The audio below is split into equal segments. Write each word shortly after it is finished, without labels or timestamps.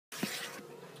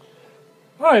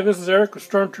Hi, this is Eric with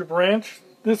Stormtrooper Ranch.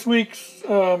 This week's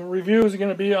review is going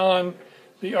to be on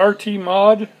the RT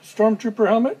Mod Stormtrooper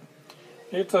helmet.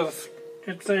 It's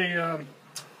a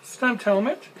stunt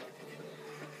helmet.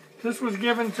 This was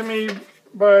given to me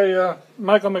by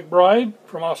Michael McBride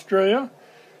from Australia.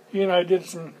 He and I did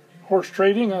some horse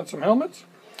trading on some helmets.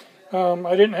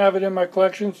 I didn't have it in my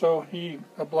collection, so he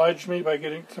obliged me by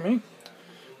getting it to me.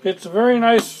 It's a very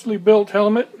nicely built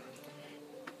helmet.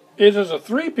 It is a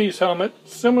three-piece helmet,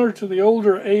 similar to the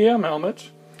older AM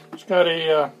helmets. It's got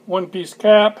a one-piece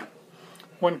cap,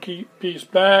 one-piece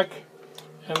back,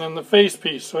 and then the face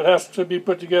piece. So it has to be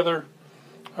put together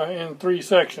in three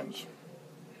sections.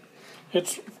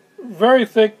 It's very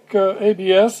thick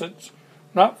ABS. It's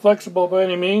not flexible by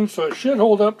any means, so it should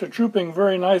hold up to trooping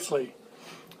very nicely.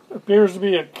 It appears to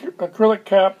be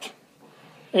acrylic-capped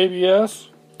ABS.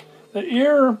 The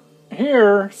ear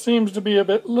here seems to be a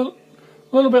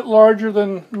little bit larger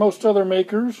than most other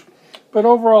makers, but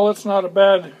overall it's not a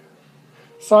bad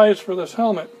size for this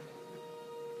helmet.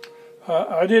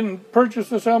 I didn't purchase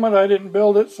this helmet, I didn't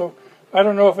build it, so I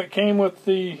don't know if it came with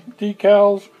the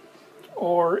decals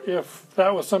or if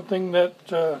that was something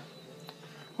that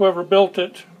whoever built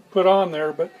it put on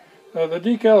there, but the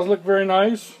decals look very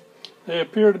nice. They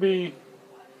appear to be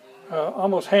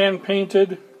almost hand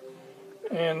painted,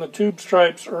 and the tube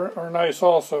stripes are nice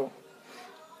also.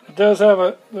 It does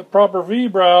have the proper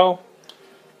V-brow.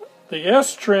 The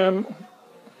S trim,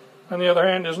 on the other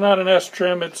hand, is not an S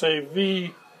trim, it's a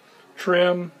V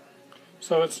trim,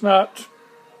 so it's not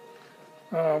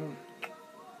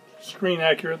screen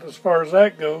accurate as far as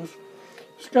that goes.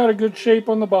 It's got a good shape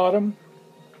on the bottom,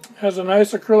 has a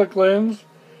nice acrylic lens,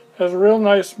 has a real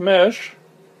nice mesh,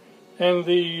 and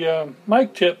the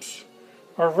mic tips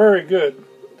are very good.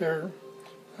 They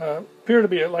appear to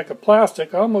be like a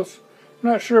plastic, almost. I'm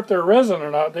not sure if they're resin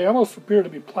or not. They almost appear to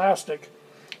be plastic,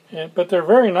 but they're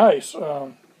very nice.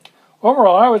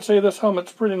 Overall, I would say this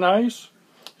helmet's pretty nice.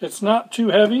 It's not too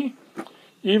heavy,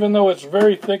 even though it's a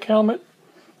very thick helmet,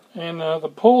 and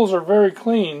the pulls are very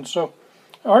clean. So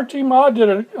RT Mod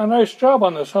did a nice job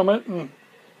on this helmet, and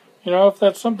you know, if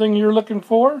that's something you're looking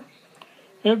for,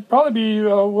 it'd probably be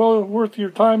well worth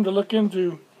your time to look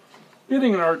into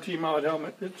getting an RT Mod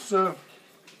helmet. It's a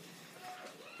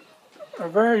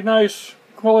very nice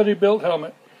quality built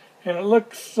helmet, and it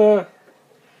looks to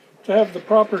have the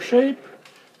proper shape.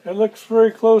 It looks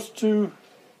very close to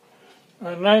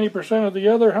 90% of the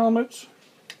other helmets.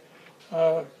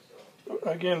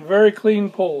 Again, very clean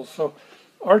pulls. So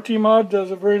RT Mod does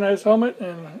a very nice helmet,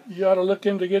 and you ought to look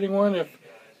into getting one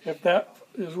if that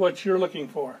is what you're looking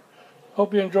for.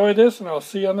 Hope you enjoy this, and I'll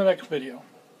see you on the next video.